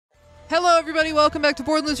Hello everybody, welcome back to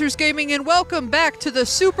Board Losers Gaming, and welcome back to the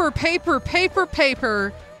Super Paper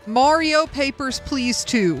Mario Papers, Please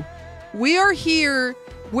 2. We are here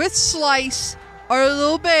with Slice, our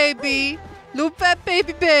little baby, little fat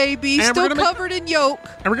baby, and still covered in yolk.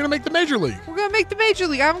 And we're going to make the Major League. We're going to make the Major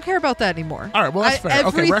League. I don't care about that anymore. All right, well, that's fair.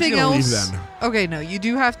 Okay, we're actually going to leave then. Okay, no, you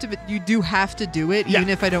do have to do it, even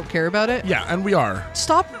if I don't care about it. Yeah, and we are.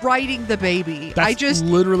 Stop riding the baby. That's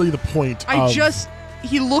literally the point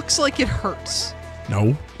He looks like it hurts.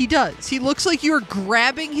 No. He does. He looks like you're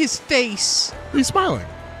grabbing his face. He's smiling.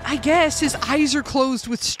 I guess his eyes are closed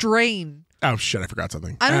with strain. Oh, shit, I forgot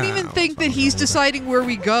something. I don't even think that he's deciding where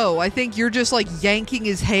we go. I think you're just, like, yanking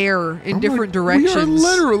his hair in different directions. We are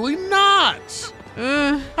literally not.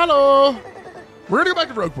 Hello. We're going to go back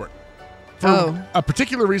to Rogueport. For a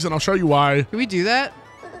particular reason. I'll show you why. Can we do that?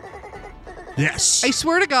 Yes. I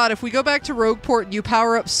swear to God, if we go back to Rogueport and you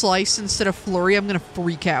power up Slice instead of Flurry, I'm going to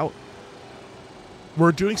freak out.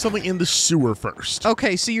 We're doing something in the sewer first.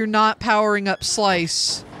 Okay, so you're not powering up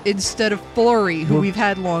Slice instead of Flurry, who we've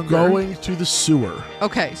had longer. Going to the sewer.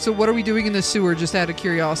 Okay, so what are we doing in the sewer, just out of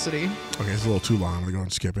curiosity? Okay, it's a little too long. I'm going to go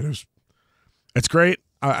and skip it. It's great.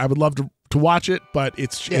 I would love to watch it, but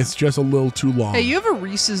it's just a little too long. Hey, you have a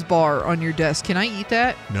Reese's bar on your desk. Can I eat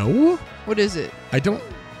that? No. What is it? I don't.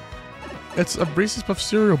 It's a Reese's Puff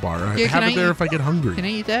cereal bar. I have it there if I get hungry. Can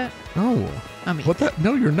I eat that? No. What that?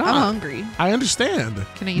 No, you're not. I'm hungry. I understand.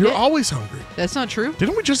 Can I eat it? You're always hungry. That's not true.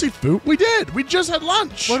 Didn't we just eat food? We did. We just had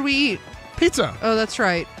lunch. What did we eat? Pizza. Oh, that's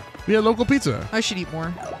right. We had local pizza. I should eat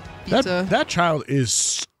more pizza. That child is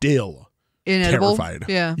still inedible. Terrified.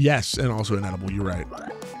 Yeah. Yes, and also inedible. You're right.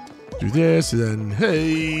 Do this, and then,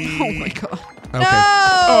 hey. Oh, my God. Okay. No!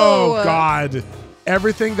 Oh, God.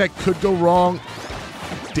 Everything that could go wrong.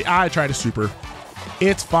 I tried a super.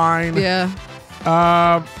 It's fine. Yeah.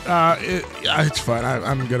 It's fine.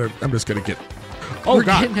 I'm just gonna get. Oh, We're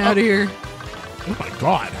God. getting out of here. Oh my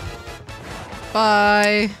God.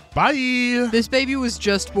 Bye. Bye. This baby was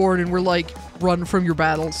just born, and we're like, run from your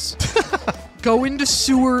battles. Go into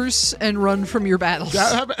sewers and run from your battles.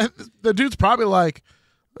 The dude's probably like,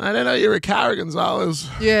 I didn't know you were a coward, Gonzales.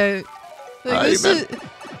 Yeah. Like,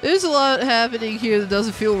 there's a lot happening here that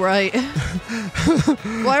doesn't feel right.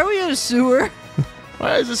 Why are we in a sewer?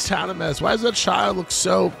 Why is this town a mess? Why does that child look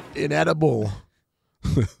so inedible?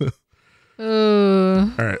 All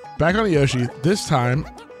right, back on Yoshi. This time.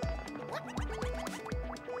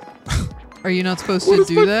 Are you not supposed to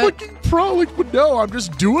do that? Fucking like, no, I'm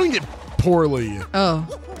just doing it poorly. Oh.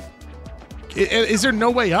 Is there no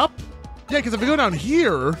way up? Yeah, because if I go down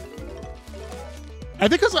here, I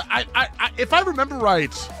think because if I remember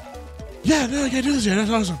right, yeah, no, I can't do this yet. That's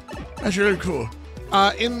awesome. That's really cool.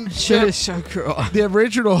 So cool. The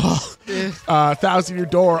original 1,000-Year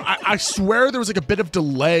Door, I swear there was like a bit of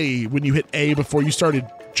delay when you hit A before you started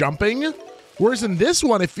jumping, whereas in this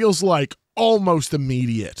one it feels like almost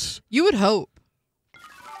immediate. You would hope.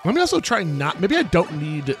 Let me also try not. Maybe I don't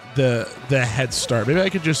need the head start. Maybe I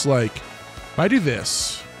could just like, if I do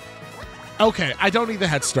this. Okay, I don't need the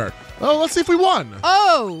head start. Oh, let's see if we won.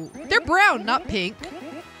 Oh, they're brown, not pink.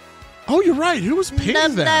 Oh, you're right. Who was pink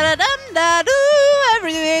then?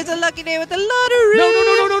 Every day is a lucky day with the lottery.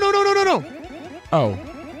 No. Oh.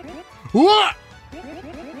 What?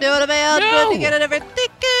 No. To get a different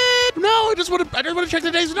ticket. No, I just want to check the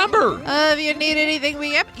day's number. If you need anything,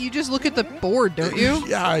 you just look at the board, don't you?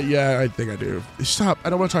 Yeah, I think I do. Stop. I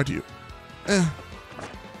don't want to talk to you.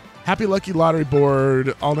 Happy Lucky Lottery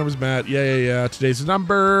Board. All numbers met. Yeah. Today's the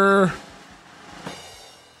number.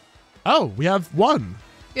 Oh, we have 1.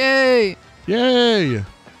 Yay. It's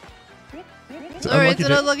Sorry, it's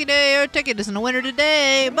an unlucky day. Your ticket isn't a winner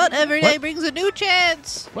today, but every day brings a new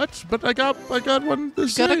chance. What? But I got one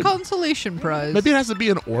this Got a consolation prize. Maybe it has to be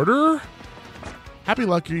in order? Happy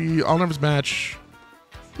Lucky, all numbers match.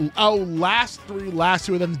 Oh, last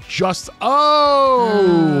 2, and then just...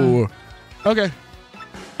 Oh! Okay.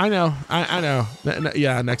 I know.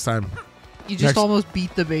 Yeah, next time. You just almost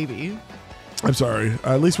beat the baby. I'm sorry.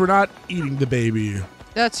 At least we're not eating the baby.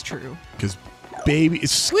 That's true. Because baby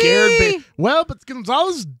is scared. Well, but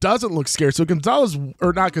Gonzales doesn't look scared. So Gonzales,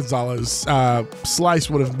 or not Gonzales, Slice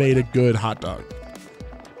would have made a good hot dog.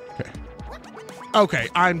 Okay.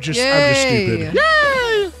 I'm just stupid.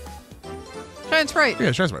 Yay! Shine Sprite.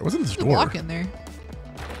 Yeah, Shine Sprite. What's in this door? Walk in there.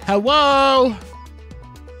 Hello.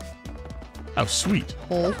 Oh, sweet.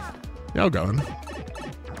 Hole. Yeah, I'll go in.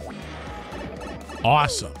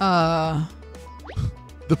 Awesome. The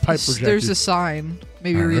pipe projected. There's a sign.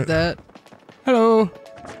 Maybe read that. Hello.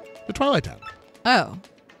 The Twilight Town. Oh.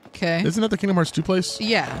 Okay. Isn't that the Kingdom Hearts 2 place?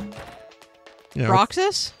 Yeah. Yeah.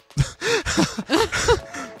 Roxas?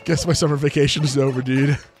 Guess my summer vacation is over,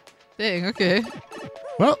 dude. Dang, okay.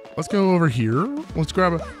 Well, let's go over here. Let's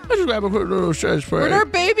grab a little stretch for Where'd our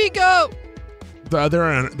baby go?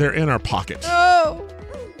 They're in our pocket. Oh.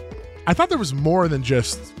 I thought there was more than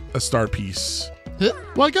just a star piece.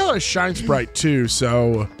 Well, I got a shine sprite too,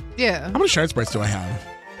 so Yeah. how many shine sprites do I have?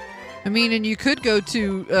 I mean, and you could go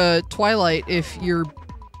to Twilight if you're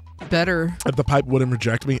better. If the pipe wouldn't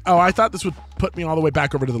reject me. Oh, I thought this would put me all the way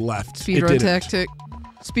back over to the left. Speedrun tactic.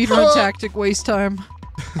 Speedrun tactic, waste time.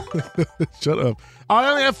 Shut up. Oh, I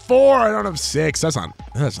only have 4. I don't have 6. That's not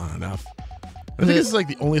enough. I think this is like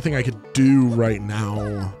the only thing I could do right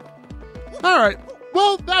now. All right.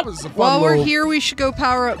 Well, that was a fun While little... we're here, we should go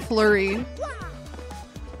power up Flurry.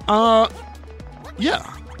 Yeah.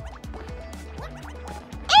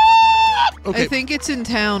 Okay. I think it's in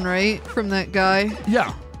town, right? From that guy.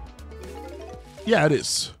 Yeah. Yeah, it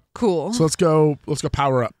is. Cool. So let's go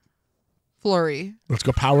power up. Flurry. Let's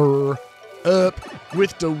go power up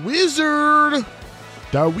with the wizard.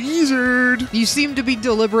 The wizard. You seem to be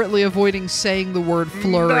deliberately avoiding saying the word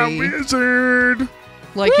flurry. The wizard.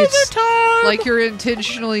 Like Wizard it's time. like you're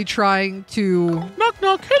intentionally trying to. Knock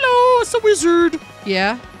knock. Hello, it's the wizard.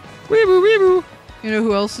 Yeah. Weeboo weeboo. You know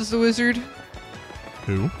who else is the wizard?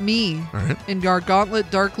 Who? Me. All right. In our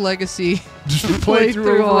Gauntlet Dark Legacy. Just a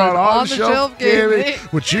playthrough over on the shelf gaming,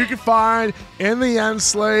 which you can find in the end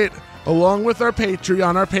slate, along with our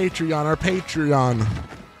Patreon, our Patreon.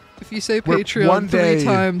 If you say Where Patreon one 3 day-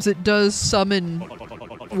 times, it does summon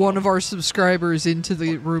one of our subscribers into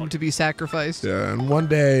the room to be sacrificed. Yeah, and one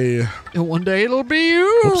day... And one day it'll be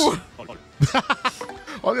you! I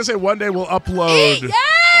was going to say one day we'll upload... Ian!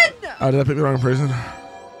 Oh, did I pick the wrong person?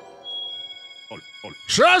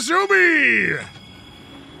 Shazumi!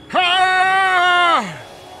 Ha!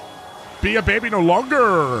 Be a baby no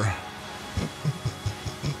longer.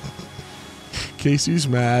 Casey's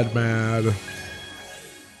mad.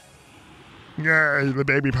 Yeah, the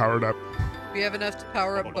baby powered up. We have enough to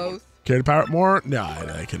power up both. Care to power up more? No,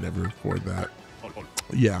 I can never afford that.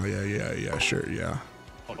 Yeah, sure, yeah.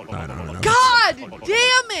 I know. God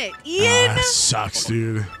damn it, Ian! That sucks,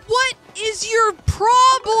 dude. What is your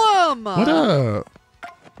problem?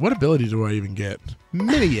 What ability do I even get?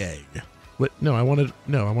 Mini egg. What? No, I want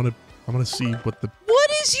to see what the...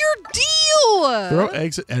 What is your deal? Throw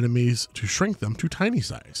eggs at enemies to shrink them to tiny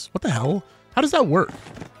size. What the hell? How does that work?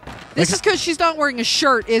 This is because she's not wearing a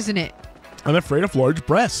shirt, isn't it? I'm afraid of large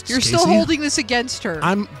breasts. You're Casey. still holding this against her.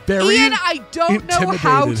 I'm very Ian, I don't know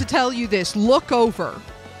how to tell you this. Look over.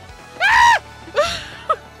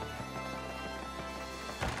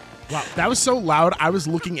 Wow, that was so loud. I was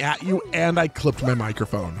looking at you and I clipped my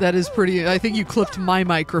microphone. That is pretty... I think you clipped my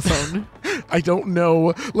microphone. I don't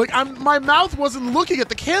know. Like, my mouth wasn't looking at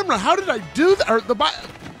the camera. How did I do that? Or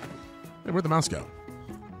Hey, where'd the mouse go?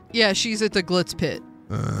 Yeah, she's at the Glitz Pit.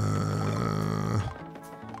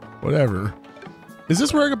 Whatever. Is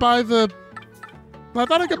this where I could buy the... I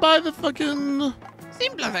thought I could buy the fucking...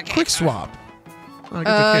 Quick swap. I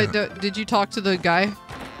guess I can't. Did you talk to the guy?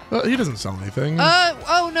 He doesn't sell anything.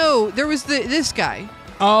 Oh no, there was this guy.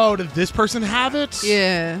 Oh, did this person have it?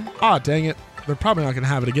 Yeah. Oh, dang it. They're probably not going to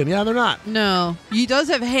have it again. Yeah, they're not. No. He does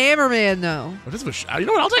have Hammerman, though. But this was, you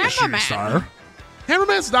know what? I'll take a shooting star.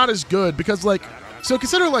 Hammerman's not as good because, like, so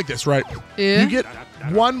consider it like this, right? Yeah. You get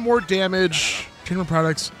 1 more damage. Chamber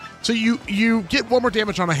products. So you get 1 more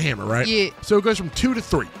damage on a hammer, right? Yeah. So it goes from 2 to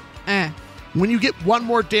 3. When you get 1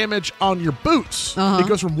 more damage on your boots, it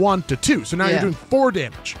goes from 1 to 2. So now you're doing 4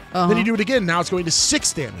 damage. Then you do it again. Now it's going to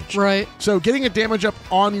 6 damage. Right. So getting a damage up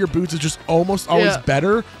on your boots is just almost always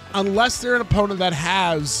better, unless they're an opponent that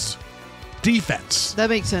has defense. That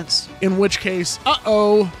makes sense. In which case,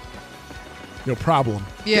 no problem.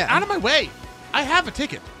 Yeah. Get out of my way. I have a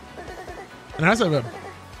ticket. And I also have a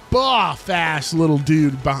buff-ass little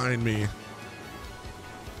dude behind me.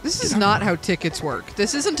 This is not how tickets work.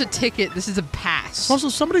 This isn't a ticket. This is a pass. Also,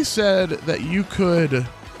 somebody said that you could...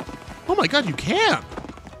 Oh my god, you can.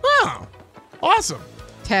 Oh, awesome.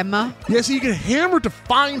 Temma? Yeah, so you can hammer to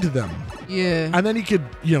find them. Yeah. And then you could,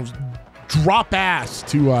 drop ass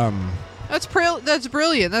to... That's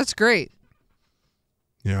brilliant. That's great.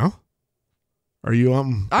 Yeah? Are you,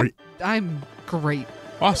 I'm great.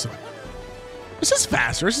 Awesome. This is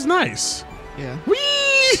faster. This is nice. Yeah. Whee!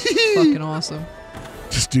 Fucking awesome.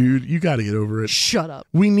 Just, dude, you gotta get over it. Shut up.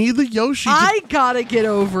 We need the Yoshi I gotta get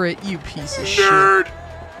over it, you piece of Nerd! shit.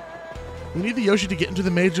 We need the Yoshi to get into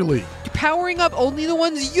the Major League. You're powering up only the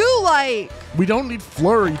ones you like. We don't need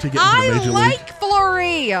Flurry to get into the Major League. I like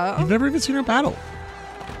Flurry. You've never even seen her battle.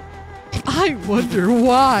 I wonder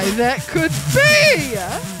why that could be.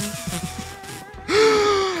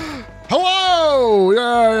 Hello! whoa!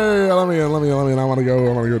 Yeah. Let me in. I want to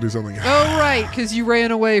go do something. Oh, right, because you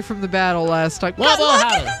ran away from the battle last time. What Look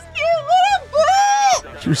at this cute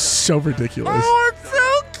little boat! You're so ridiculous. Oh, it's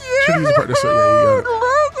so cute! Should use a partner, so yeah, you got it.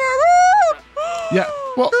 Look at him! Yeah,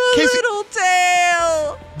 well, Casey, Little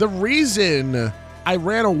tail! the reason I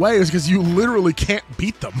ran away is because you literally can't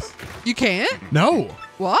beat them. You can't? No.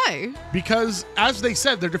 Why? Because, as they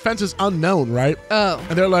said, their defense is unknown, right? Oh.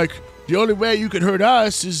 And they're like, the only way you could hurt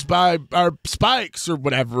us is by our spikes or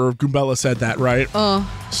whatever. Goombella said that, right?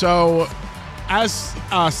 So, as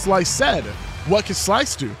Slice said, what can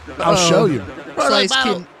Slice do? I'll show you. Slice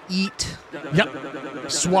can eat. Yep.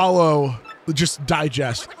 Swallow. Just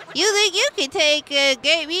digest. You think you can take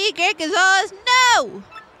me, Greg Gonzales? No!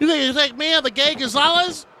 You think you can take me on the gay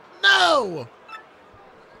Gonzales? No!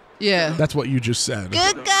 Yeah. That's what you just said.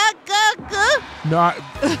 Good. Not.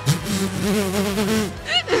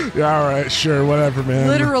 Yeah, all right, sure, whatever, man.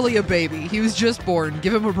 Literally a baby. He was just born.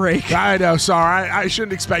 Give him a break. I know, sorry. I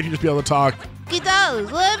shouldn't expect you to be able to talk.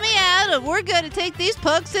 Gonzales, let me out and we're going to take these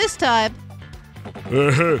pugs this time.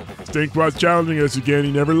 Stinkbot's challenging us again.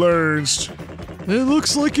 He never learns. It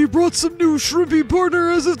looks like he brought some new shrimpy partner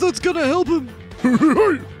as if that's gonna help him.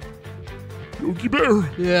 Yogi Bear.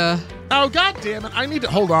 Yeah. Oh, god damn it. I need to.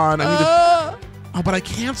 Hold on. I need to. Oh, but I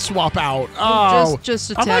can't swap out. Oh.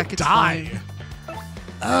 Just I attack. might It's die. fine.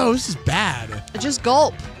 Oh, this is bad. Just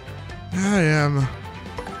gulp. I am.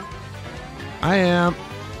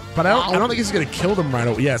 But I don't think it's going to kill them right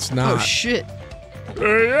away. Yeah, it's not. Oh, shit.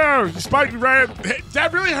 Yeah, Spike ran. Hey,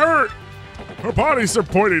 that really hurt. Her body's some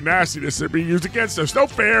pointy nastiness that being used against us. No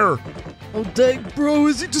fair. Oh, dang, bro.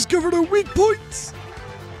 Has he discovered our weak points?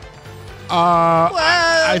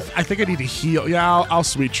 I think I need to heal. Yeah, I'll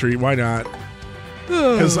sweet treat. Why not?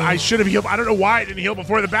 Because I should have healed. I don't know why I didn't heal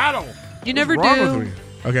before the battle. You never What's wrong do. with me?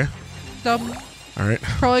 Okay. Dumb. All right.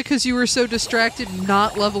 Probably because you were so distracted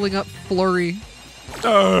not leveling up Flurry. If If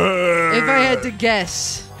I had to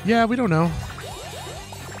guess. Yeah, we don't know.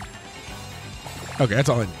 Okay, that's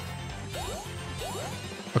all I need.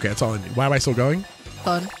 Okay, that's all I need. Why am I still going?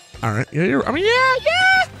 Fun. All right. Yeah,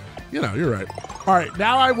 yeah. You know, you're right. All right,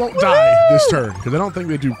 now I won't die this turn because I don't think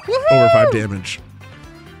they do over 5 damage.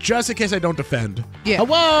 Just in case I don't defend. Yeah.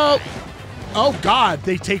 Hello. Oh God,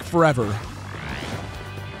 they take forever.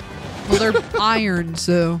 Well, they're iron,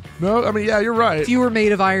 so No, I mean, yeah, you're right. if you were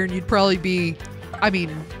made of iron, you'd probably be,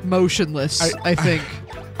 motionless, I think.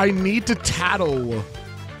 I need to tattle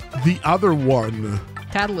the other one.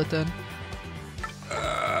 Tattle it then.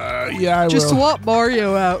 Yeah, I Just will. swap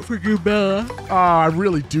Mario out for Goombella. Oh, I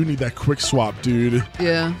really do need that quick swap, dude.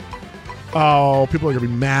 Yeah. Oh, people are gonna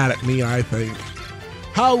be mad at me, I think.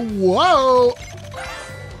 Hello.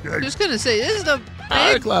 I'm just gonna say, this is the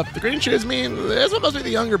Hi, big... Club. The green shoes mean this one must be the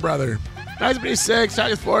younger brother. Nice to be 6,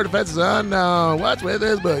 target 4, defense is unknown. What's with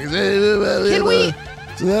this book? Can we...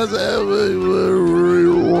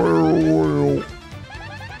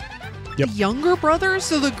 Yep. Younger brother?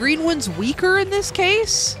 So the green one's weaker in this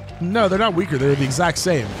case? No, they're not weaker. They're the exact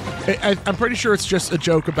same. I'm pretty sure it's just a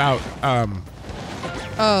joke about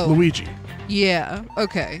Luigi. Yeah.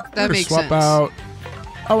 Okay. We're That gonna makes swap sense. out.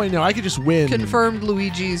 Oh wait, no, I could just win. Confirmed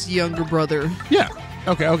Luigi's younger brother. Yeah.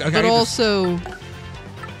 Okay. But also...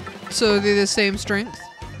 So they're the same strength?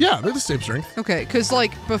 Yeah, they're the same strength. Okay, because,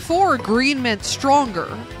 before, green meant stronger.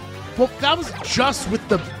 Well, that was just with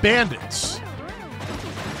the bandits.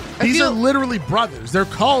 These feel- are literally brothers. They're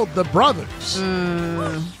called the brothers.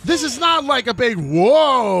 This is not like a big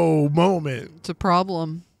whoa moment. It's a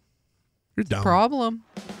problem. You're dumb. Problem.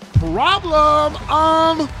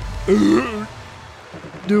 Problem.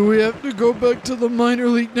 Do we have to go back to the minor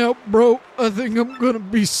league now, bro? I think I'm gonna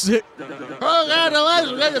be sick. Oh, God,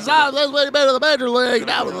 let's way better the major league.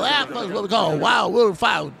 Now with that, that's what we call wild wolf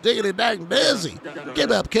foul, diggity dang busy.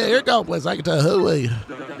 Give up, kid. Here goes, place. I can tell who we.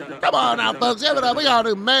 Come on now, folks. Give it up. We got to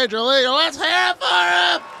do major league. Let's hear it for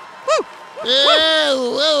him. Woo! Yeah,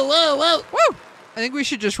 woo, woo, woo. Woo! I think we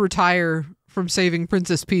should just retire from saving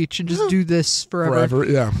Princess Peach and just do this forever. Forever,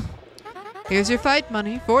 yeah. Here's your fight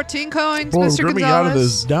money. 14 coins, Boy, Mr. get me out of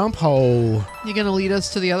this Gonzales. dump hole. You gonna lead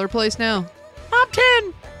us to the other place now? I'm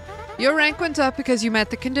 10. Your rank went up because you met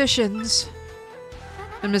the conditions.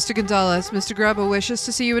 And Mr. Gonzales, Mr. Grubba wishes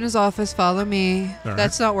to see you in his office. Follow me. All right.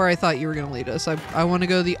 That's not where I thought you were going to lead us. I want to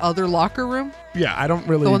go to the other locker room. Yeah, I don't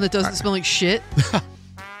really. The one that doesn't smell like shit.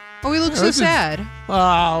 Oh, he looks so this is- sad.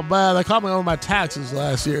 Oh, man, they caught me on my taxes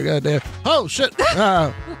last year. Goddamn. Oh, shit.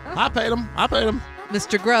 I paid them.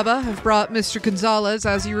 Mr. Grubba have brought Mr. Gonzales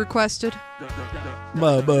as you requested.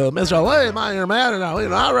 Mr. Lay, my ear man, and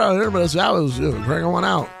I wrote here, but I was bringing one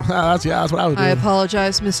out. That's what I was doing. I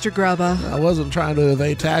apologize, Mr. Grubba. I wasn't trying to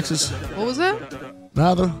evade taxes. What was that?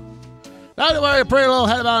 Nothing. Not to worry, pretty little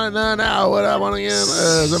head about it now. What I want again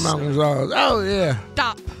is the mountains. Oh, yeah.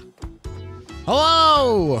 Stop.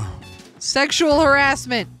 Hello. Sexual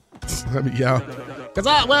harassment. Let me yell.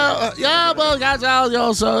 Gonzales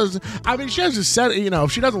also. I mean, she has just said,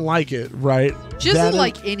 if she doesn't like it, right? She doesn't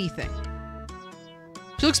like anything.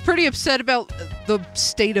 She looks pretty upset about the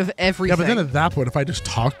state of everything. Yeah, but then at that point, if I just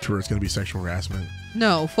talk to her, it's going to be sexual harassment.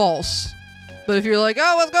 No, false. But if you're like,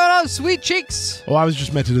 oh, what's going on, sweet cheeks? Oh, I was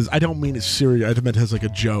just meant to. I don't mean it serious. I meant it as like a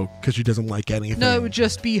joke because she doesn't like anything. No, it would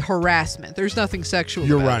just be harassment. There's nothing sexual.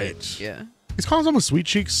 You're about right. It. Yeah. Is calling someone sweet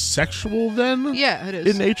cheeks sexual then? Yeah, it is.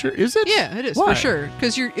 In nature, is it? Yeah, it is Why? for sure.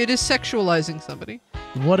 Because it is sexualizing somebody.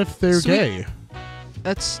 What if they're gay?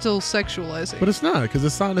 That's still sexualizing. But it's not, because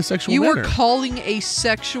it's not in a sexual You manner. are calling a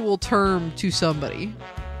sexual term to somebody.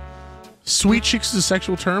 Sweet cheeks is a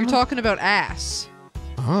sexual term? You're talking about ass.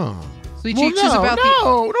 Oh. Sweet cheeks is about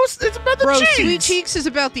it's about the cheeks. Sweet cheeks is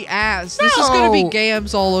about the ass. This is going to be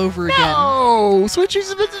gams all over again. No, sweet cheeks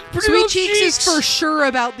is about the pretty Sweet little cheeks cheeks is for sure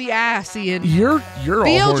about the ass, Ian. You're all horned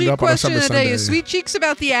BLG up on a question summer of the day Sunday. is sweet cheeks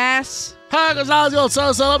about the ass. Hi, Gonzales, you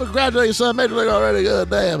so I'm congratulate you, son. Made me look already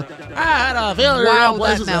good. Damn. I had a feeling Wow,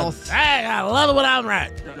 places that mouth. Hey, I love it when I'm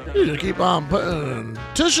right. You just keep on putting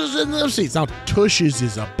tushes in them seats. Now, tushes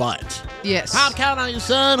is a butt. Yes. I'm counting on you,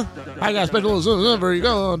 son. I got a special little something for you.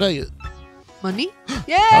 Go on, take it. Money?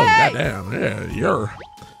 Yay! Oh, goddamn. Yeah,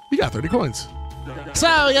 you got 30 coins.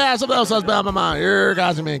 So, yeah, something else was about my mind. Your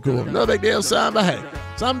guys are being cool. No big deal, son, but hey,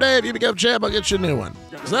 someday if you become champ, I'll get you a new one.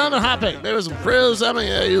 Something hot pink. Maybe some frills, something.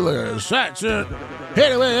 Yeah, you look at it. Shit.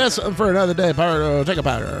 Anyway, that's something for another day. Powder, take a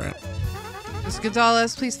powder. All right. Mr.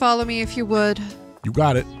 Gonzales, please follow me if you would. You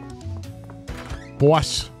got it.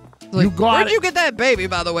 Boss. Like, You got where'd it. you get that baby,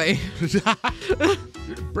 by the way?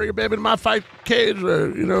 Bring a baby to my fight cage.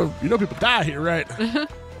 You know people die here, right?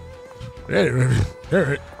 Hey,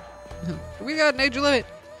 We got an age limit.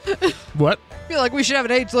 what? I feel like we should have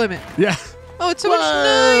an age limit. Yeah. Oh, it's so Whoa,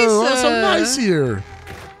 much nicer. it's so nice here.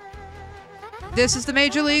 This is the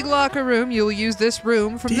Major League locker room. You will use this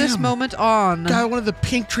room from this Damn. moment on. Got one of the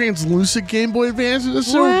pink translucent Game Boy Advances. It's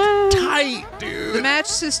so Wow. tight, dude. The match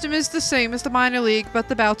system is the same as the minor league, but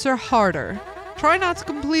the bouts are harder. Try not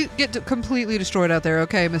to get completely destroyed out there,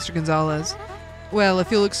 okay, Mr. Gonzales? Well, if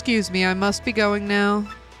you'll excuse me, I must be going now.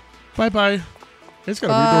 Bye-bye. It's got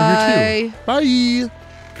a weird door here, too.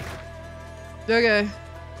 Bye. Okay.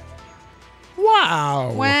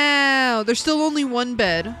 Wow. Wow. There's still only one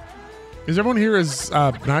bed. Is everyone here as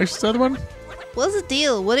nice as the other one? What's the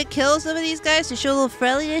deal? Would it kill some of these guys to show a little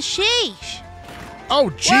friendliness? Sheesh. Oh,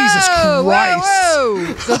 Jesus Whoa, Christ. Whoa,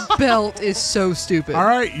 whoa. The belt is so stupid. All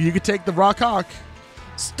right, you can take the rock hawk.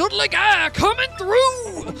 Studley guy coming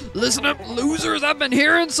through. Listen up, losers. I've been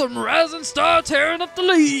hearing some rising star tearing up the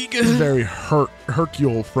league. Very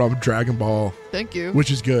Hercule from Dragon Ball, Thank you. which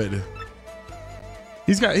is good.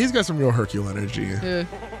 He's got some real Hercule energy. Yeah.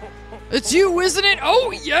 It's you, isn't it?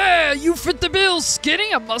 Oh, yeah. You fit the bill,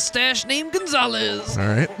 Skinny. A mustache named Gonzales. All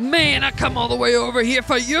right. Man, I come all the way over here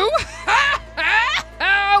for you.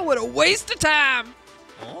 What a waste of time.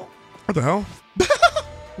 What the hell?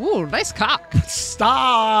 Ooh, nice cock.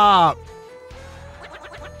 Stop.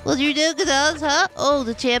 What'd you do, Gonzales, huh? Oh,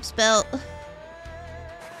 the champ's belt.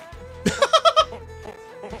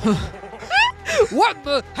 What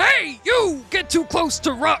the? Hey, you get too close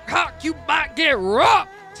to Rock Hawk, you might get rocked.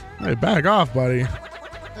 Hey, back off, buddy.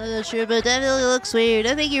 I'm not sure, but it definitely looks weird.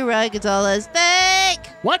 I think you're right, Gonzales. Think!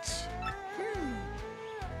 What?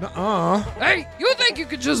 Nuh-uh. Hey, you think you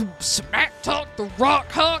could just smack talk the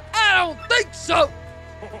Rock Hawk? I don't think so.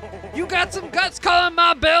 You got some guts calling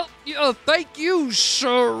my belt? Thank you,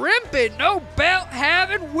 shrimpy, no belt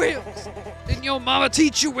having wheels. Didn't your mama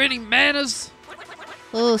teach you any manners?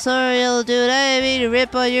 Oh, sorry, little dude. I didn't mean to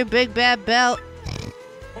rip on your big bad belt.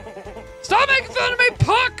 Stop making fun of me,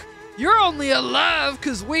 Puck! You're only alive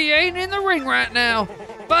because we ain't in the ring right now.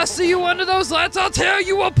 If I see you under those lights, I'll tear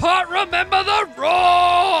you apart. Remember the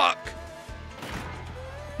Rock!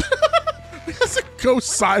 He has to go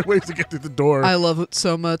sideways to get through the door. I love it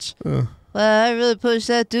so much. Well, I really pushed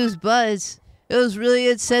that dude's buttons. It was really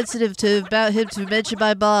insensitive about him to mention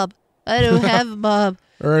my mom. I don't have a mom.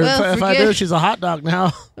 Or Well, if I do, she's a hot dog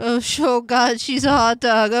now. Oh, sure, God, she's a hot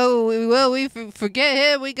dog. Oh, we forget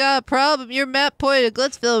him. We got a problem. You're Matt Point of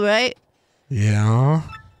Glitzville, right? Yeah.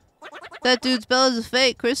 That dude's belt is a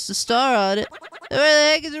fake. Chris the star on it. Where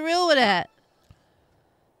the heck is the real one at?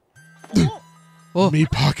 Me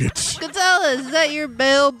pockets. Gonzales, Gonzales, is that your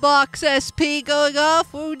mailbox SP going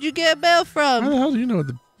off? Where would you get mail How from? the hell do you know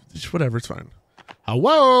whatever, it's fine.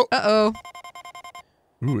 Hello? Uh-oh.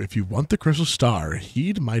 Ooh, if you want the crystal star,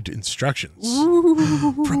 heed my instructions.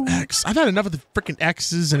 Ooh. From X. I've had enough of the freaking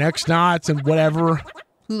X's and X knots and whatever.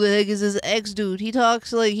 Who the heck is this ex-dude? He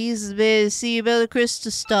talks like he's the man to see about the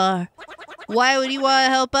crystal star. Why would he want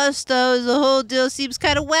to help us, though? The whole deal seems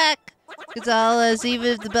kind of whack. Gonzales, even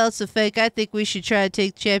if the belt's a fake, I think we should try to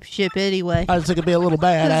take the championship anyway. I just think it'd be a little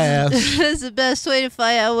badass. That's the best way to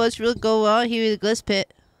find out what's really going on here in the Gliss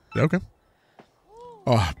Pit. Okay.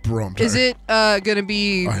 Oh, bro, I'm tired. Is it gonna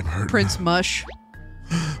be I'm hurting. Prince Mush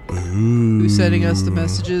Ooh. who's sending us the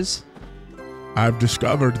messages? I've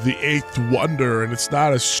discovered the 8th wonder, and it's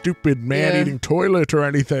not a stupid man-eating toilet or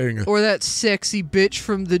anything. Or that sexy bitch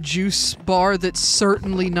from the juice bar that's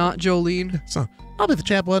certainly not Jolene. So, I'll be the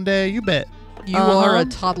champ one day, you bet. You are a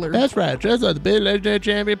toddler. That's right, just like the big legendary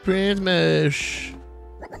champion Prince Mush.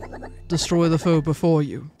 Destroy the foe before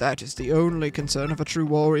you. That is the only concern of a true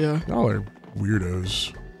warrior. Y'all are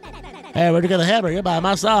weirdos. Hey, where'd you get the hammer? You're by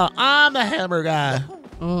myself. I'm the hammer guy.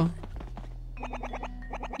 Oh.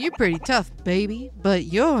 You're pretty tough, baby, but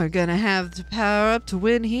you're gonna have to power up to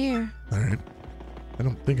win here. All right. I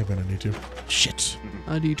don't think I'm gonna need to. Shit.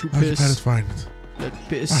 I need to That is piss. fine. Let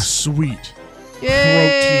piss. Ah, sweet.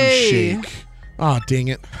 Yay! Protein shake. Oh, dang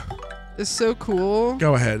it. It's so cool.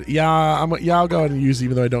 Go ahead. Yeah, I'll go ahead and use it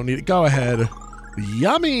even though I don't need it. Go ahead.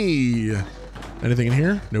 Yummy. Anything in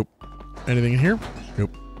here? Nope. Anything in here?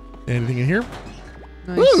 Nope. Anything in here?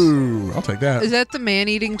 Nice. Woo! I'll take that. Is that the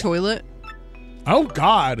man-eating toilet? Oh,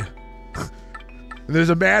 God. There's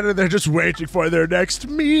a man in there just waiting for their next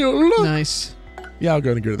meal. Nice. Yeah, I'll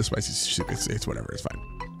go and get rid of the spicy soup. It's whatever. It's fine.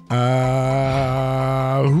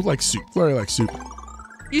 Who likes soup? Flurry likes soup.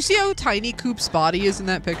 You see how tiny Coop's body is in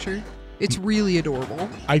that picture? It's really adorable.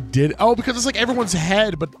 I did. Oh, because it's like everyone's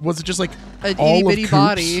head, but was it just like An all itty of bitty Coop's?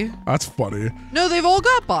 body. That's funny. No, they've all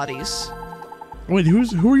got bodies. Wait,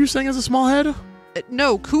 who are you saying has a small head?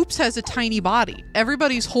 No, Coop's has a tiny body.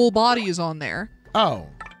 Everybody's whole body is on there. Oh.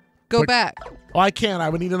 Go But- back. Oh, I can't. I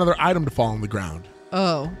would need another item to fall on the ground.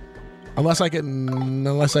 Oh. Unless I can.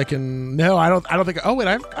 No, I don't think. Oh wait,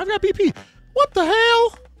 I've got BP. What the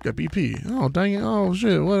hell? Got BP. Oh dang it. Oh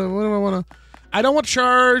shit. What do I want to? I don't want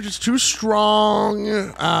charge. It's too strong.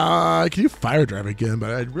 I can do fire drive again,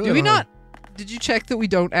 but I really. Do we don't know. not? Did you check that we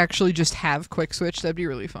don't actually just have quick switch? That'd be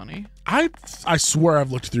really funny. I swear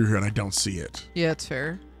I've looked through here and I don't see it. Yeah, it's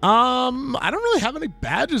fair. I don't really have any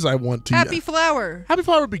badges I want to. Happy flower. Happy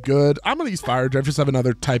flower would be good. I'm gonna use fire drive. Just have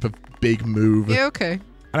another type of big move. Yeah, okay.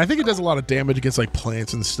 And I think it does a lot of damage against like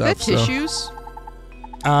plants and Is stuff. that tissues?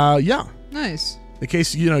 Yeah. Nice. In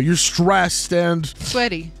case you're stressed and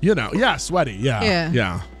Sweaty. yeah, sweaty.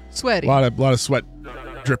 Yeah. Sweaty. A lot of sweat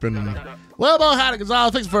dripping. Well, howdy,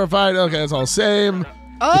 Gonzales. Thanks for a fight. Okay, it's all the same.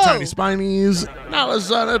 Oh. The tiny spinies. Now let's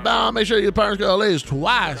bound. Make sure your partner's go at least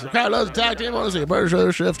twice. The crowd loves the tag team. Want to see your partner show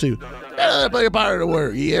their shift too. Yeah, put your partner to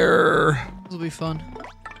work. Yeah. This will be fun.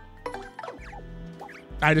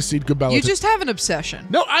 I just need good balance. You just have an obsession.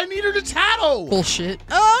 No, I need her to tattle. Bullshit.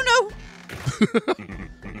 Oh, no.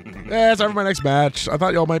 Yeah, it's over my next match. I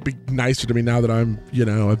thought y'all might be nicer to me now that I'm,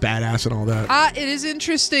 a badass and all that. It is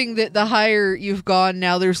interesting that the higher you've gone,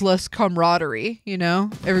 now there's less camaraderie,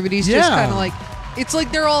 Everybody's just Yeah. kind of like, it's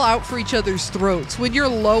like they're all out for each other's throats. When you're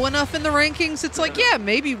low enough in the rankings, it's like, yeah,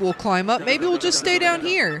 maybe we'll climb up. Maybe we'll just stay down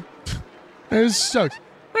here. It sucks.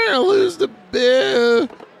 We're gonna lose the bill.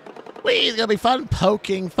 It's gonna be fun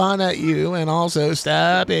poking fun at you and also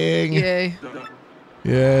stabbing. Yay.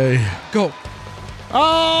 Yay. Go.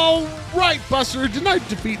 All right, Buster. Didn't I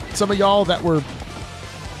defeat some of y'all that were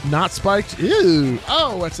not spiked? Ew.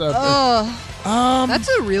 Oh, it's a. That's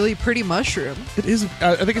a really pretty mushroom. It is.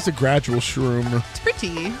 I think it's a gradual shroom. It's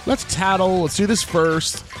pretty. Let's tattle. Let's do this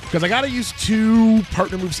first because I gotta use 2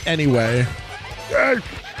 partner moves anyway. Yay.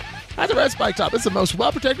 That's a red spike top. It's the most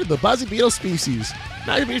well protected of the buzzy beetle species.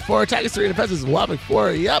 94 attack is 3 and defense is whopping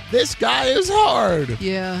 4. Yep, this guy is hard.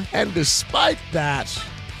 Yeah. And despite that,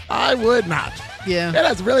 I would not. Yeah. It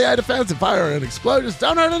has really high defense and fire and explosions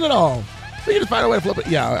don't hurt it at all. We can just find a way to flip it.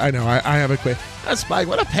 Yeah, I know. I have a quick. That spike,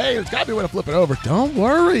 what a pain. It's got to be a way to flip it over. Don't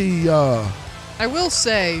worry. I will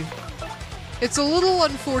say, it's a little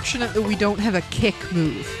unfortunate that we don't have a kick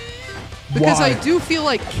move. Because Why? I do feel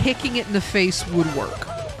like kicking it in the face would work.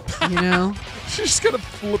 She's just kind of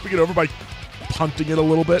flipping it over by punting it a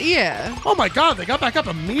little bit. Yeah. Oh my God, they got back up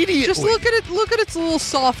immediately. Just look at it. Look at its little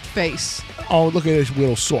soft face. Oh, look at his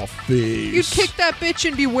little soft face. You'd kick that bitch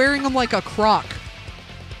and be wearing them like a croc.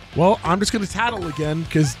 Well, I'm just going to tattle again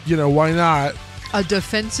because, why not? A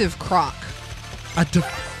defensive croc.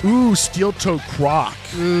 Ooh, steel toe croc.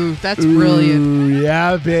 Ooh, that's brilliant. Ooh,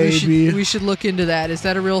 yeah, baby. We should look into that. Is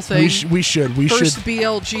that a real thing? We should. First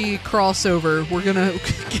BLG crossover.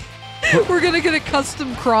 We're gonna get a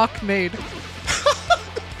custom croc made.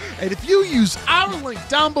 And if you use our link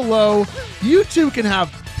down below, you too can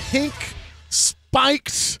have pink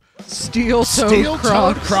spiked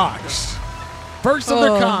Steel-toe Crocs. First of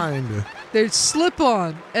their kind. They're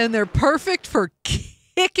slip-on, and they're perfect for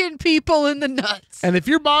kicking people in the nuts. And if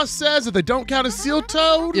your boss says that they don't count as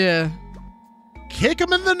steel-toed, Yeah. kick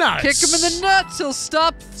them in the nuts. Kick him in the nuts. He'll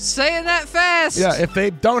stop saying that fast. Yeah, if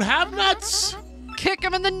they don't have nuts, Kick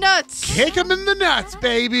him in the nuts. kick them in the nuts,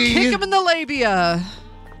 baby. Kick him in the labia.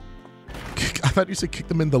 I thought you said kick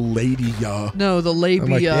them in the labia. No, the labia.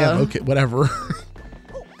 I'm like, damn, okay, whatever.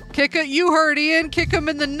 Kick it. You heard Ian. Kick him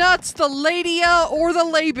in the nuts, the labia, or the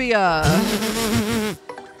labia.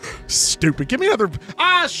 Stupid. Give me another.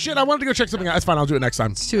 Ah, shit. I wanted to go check something out. It's fine. I'll do it next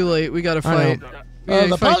time. It's too late. We gotta fight. We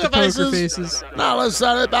The gotta fight poker faces. No, let's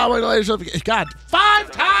set it that way. God,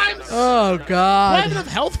 5 times? Oh, Do I God. have enough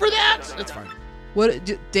health for that? It's fine. What?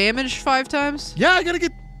 Damaged 5 times? Yeah, I gotta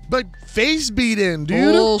get like face beat in,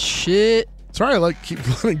 dude. Bullshit. Sorry, I like keep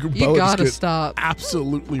letting You Boa gotta just get stop.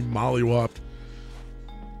 absolutely mollywopped.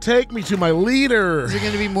 Take me to my leader. Is there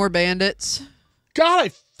gonna be more bandits? God,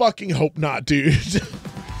 I fucking hope not, dude.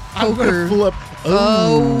 I'm Poker. gonna flip.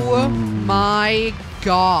 Oh my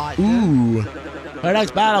God. Ooh. Our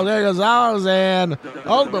next battle, there Gonzales and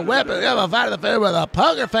ultimate weapon. We have a fight of the fair with the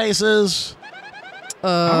poker faces.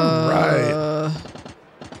 All right.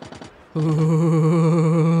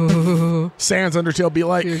 Sans Undertale be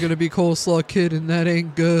like, You're gonna be coleslaw kid, and that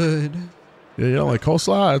ain't good. yeah, you don't like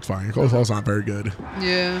coleslaw? That's fine. Coleslaw's not very good.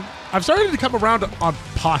 Yeah. I've started to come around on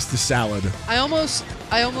pasta salad. I almost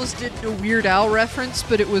did a Weird Al reference,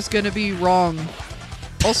 but it was gonna be wrong.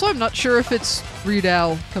 Also, I'm not sure if it's Weird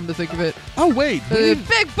Al, come to think of it. Oh, wait. we need-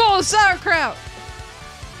 Big bowl of sauerkraut!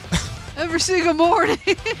 Every single morning.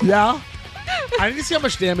 yeah. I need to see how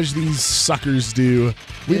much damage these suckers do.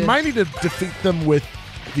 We Yeah. might need to defeat them with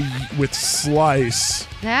Slice.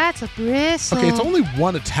 That's a bristle. Okay, it's only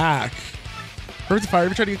 1 attack. Birds of fire. If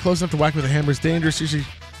you try to get close enough to whack with a hammer, it's dangerous. Usually,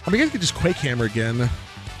 I mean, you guys could just Quake Hammer again.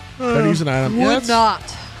 Try to use an item. Yeah, Would that's-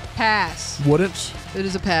 not pass. Wouldn't? It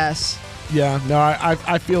is a pass. Yeah, no,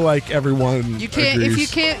 I feel like everyone You can't agrees. if you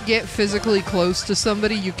can't get physically close to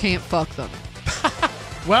somebody, you can't fuck them.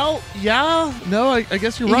 Well, yeah, no, I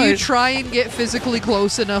guess you're If right. you try and get physically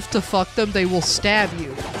close enough to fuck them, they will stab you.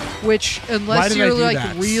 Which, Why unless did you're I do like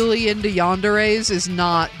that? really into yanderes, is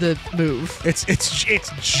not the move. It's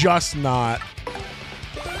just not.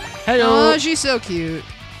 Hey, Oh, she's so cute.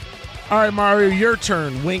 all right, Mario, your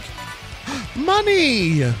turn. Wink.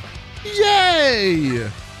 Money! Yay!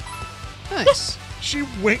 Nice. She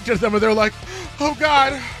winked at them and they're like, oh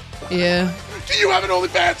God, Yeah. do you have an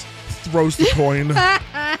OnlyFans? Throws the coin.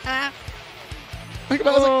 I was like,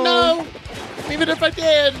 no, even if I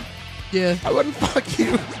did, Yeah. I wouldn't fuck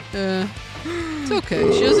you. It's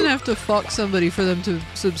okay. She doesn't have to fuck somebody for them to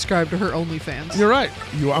subscribe to her OnlyFans. You're right.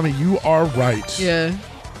 You are right. Yeah.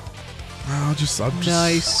 I'm just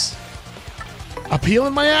Nice.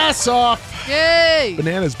 appealing my ass off. Yay!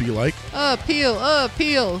 Bananas be like. Peel.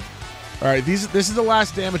 Peel. All right, this is the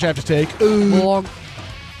last damage I have to take. Ooh. Long.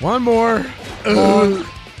 One more. Long.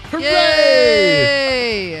 Hooray!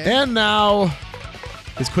 Yay! And now,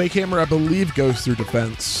 his Quake Hammer, I believe, goes through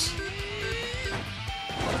defense.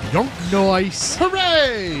 Yonk. Nice.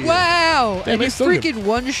 Hooray! Wow! Damn, And I you still get- freaking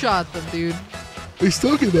one-shot them, dude. I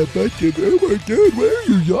still get that back in. Oh my God, why are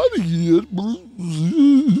you yawning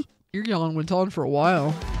yet? Your yawn went on for a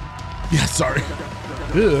while. Yeah, sorry.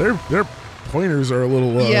 Ew, their pointers are a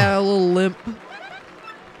little. Yeah, a little limp.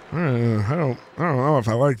 I don't know if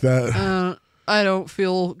I like that. I don't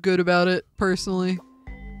feel good about it, personally.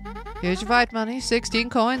 Here's your fight money. 16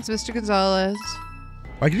 coins, Mr. Gonzales.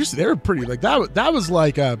 Like they were pretty. Like that was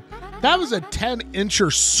like a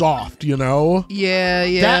 10-incher soft. You know.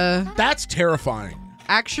 Yeah. That's terrifying.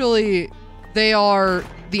 Actually, they are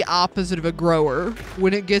the opposite of a grower.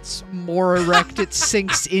 When it gets more erect, it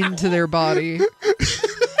sinks into their body.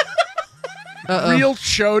 Real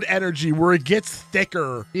chode energy where it gets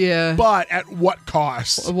thicker. Yeah. But at what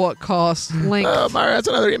cost? What cost? Link. Mario, that's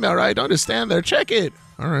another email, right? Don't just stand there. Check it.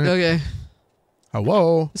 All right. Okay.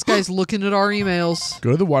 Hello. This guy's looking at our emails.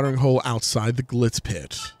 Go to the watering hole outside the Glitz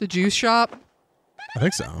Pit. The juice shop? I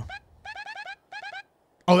think so.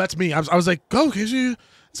 Oh, that's me. I was like, go, because you.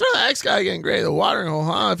 It's not the X guy getting great. The watering hole,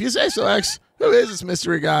 huh? If you say so, X. Who is this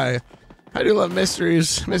mystery guy? I do love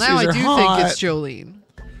mysteries. Well, Mysteries now I are do hot. think it's Jolene.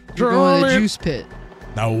 You're going to the Jolene. juice pit.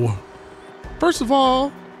 No. First of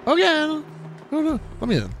all, again, No. Let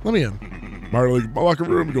me in. Let me in. Minor league locker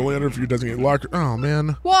room. You can only enter if you designate locker. Oh,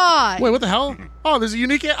 man. Why? Wait, what the hell? Oh, there's a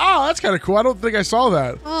unique. Oh, that's kind of cool. I don't think I saw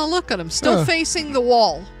that. Oh, look at him. Still facing the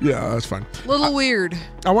wall. Yeah, that's fine. Little weird.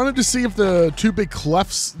 I wanted to see if the two big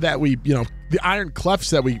clefts that we, the iron clefts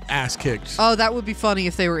that we ass kicked. Oh, that would be funny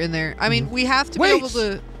if they were in there. I mean, we have to Wait. be able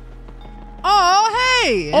to. Oh,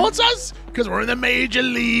 hey. Oh, it's us because we're in the major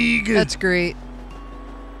league. That's great.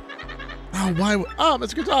 Oh, why? Oh,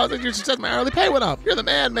 Mr. Gonzales, thank you for your success. My hourly pay went up. You're the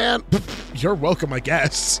man. You're welcome, I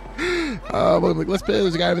guess. Let's pay.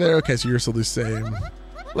 There's a guy over there. Okay, so you're still the same.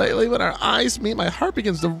 Lately, when our eyes meet, my heart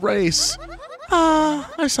begins to race.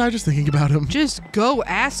 I sigh just thinking about him. Just go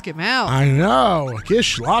ask him out. I know. Get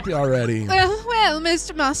sloppy already. Well,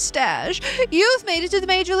 Mr. Mustache, you've made it to the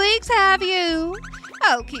major leagues, have you?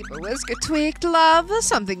 I'll keep a whisker tweaked, love.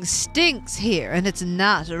 Something stinks here, and it's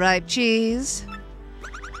not a ripe cheese.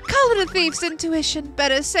 Call it a thief's intuition.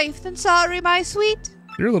 Better safe than sorry, my sweet.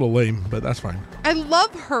 You're a little lame, but that's fine. I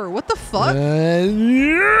love her. What the fuck?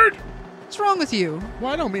 What's wrong with you?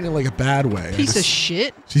 Well, I don't mean it like a bad way. Piece of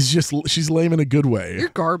shit. She's lame in a good way. You're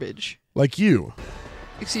garbage. Like you.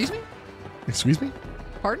 Excuse me? Excuse me?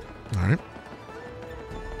 Pardon? All right.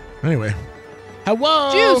 Anyway.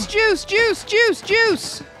 Hello.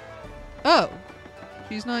 Juice. Oh.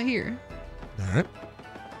 She's not here. All right.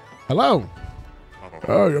 Hello.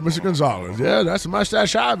 Oh, you're Mr. Gonzales. Yeah, that's the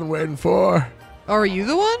mustache I've been waiting for. Are you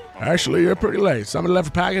the one? Actually, you're pretty late. Somebody left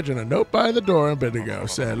a package and a note by the door a bit ago.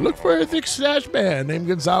 Said, look for a thick-statured man named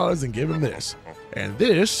Gonzales and give him this. And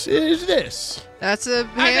this is this. That's a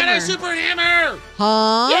hammer. I got a super hammer!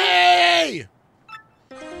 Huh? Yay!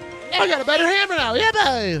 I got a better hammer now. Yeah,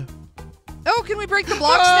 boy. Oh, can we break the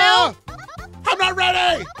blocks now? I'm not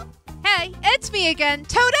ready! Hey, it's me again,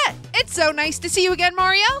 Toadette. It's so nice to see you again,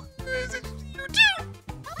 Mario.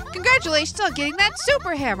 Congratulations on getting that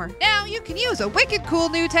super hammer. Now you can use a wicked cool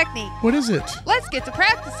new technique. What is it? Let's get to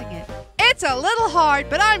practicing it. It's a little hard,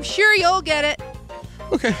 but I'm sure you'll get it.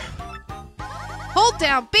 Okay. Hold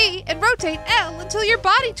down B and rotate L until your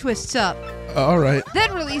body twists up. All right.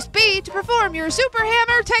 Then release B to perform your super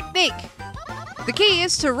hammer technique. The key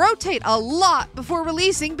is to rotate a lot before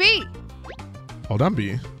releasing B. Hold on,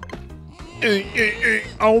 B.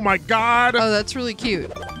 Oh, my God. Oh, that's really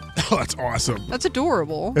cute. Oh, that's awesome. That's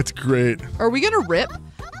adorable. That's great. Are we gonna rip?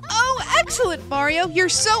 Oh, excellent, Mario. You're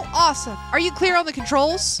so awesome. Are you clear on the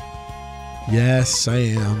controls? Yes, I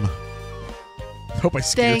am. Hope I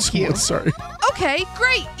scared Thank someone. you. Sorry. Okay,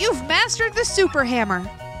 great. You've mastered the super hammer.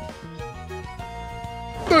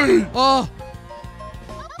 Oh,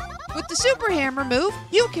 With the super hammer move,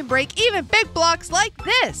 you can break even big blocks like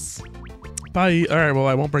this. Bye. All right, well,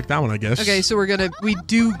 I won't break that one, I guess. okay. So we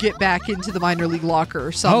do get back into the minor league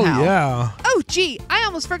locker somehow. Oh, yeah. Oh, gee, I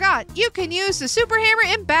almost forgot. You can use the super hammer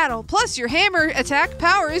in battle, plus your hammer attack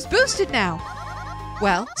power is boosted now.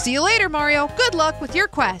 Well, see you later, Mario. Good luck with your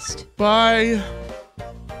quest. Bye.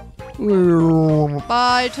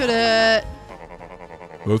 Bye, Toadette.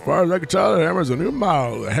 As far as I can tell, the hammer's a new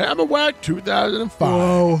model. The Hammer Whack 2005.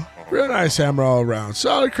 Whoa. Real nice hammer all around.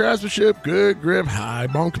 Solid craftsmanship, good grip, high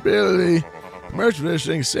bunkability. Commercial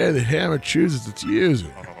things say the hammer chooses its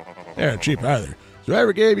user. They aren't cheap either. So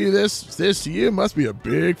whoever gave you this to you must be a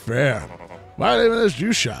big fan. Why live in this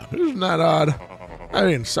juice shop? Isn't that odd? I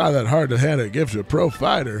mean, it's not that hard to hand a gift to a pro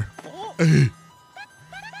fighter.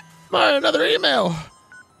 Another email.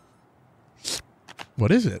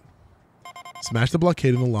 What is it? Smash the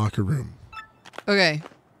blockade in the locker room. Okay.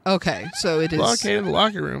 So it is. Blockade in the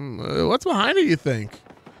locker room. What's behind it, you think?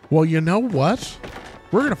 Well, you know what?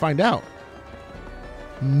 We're going to find out.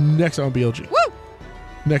 Next on BLG. Woo! We're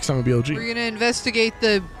Next on BLG. gonna investigate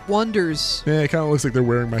the wonders. Yeah, it kind of looks like they're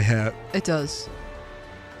wearing my hat. It does.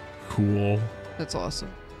 Cool. That's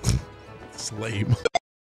awesome. It's lame.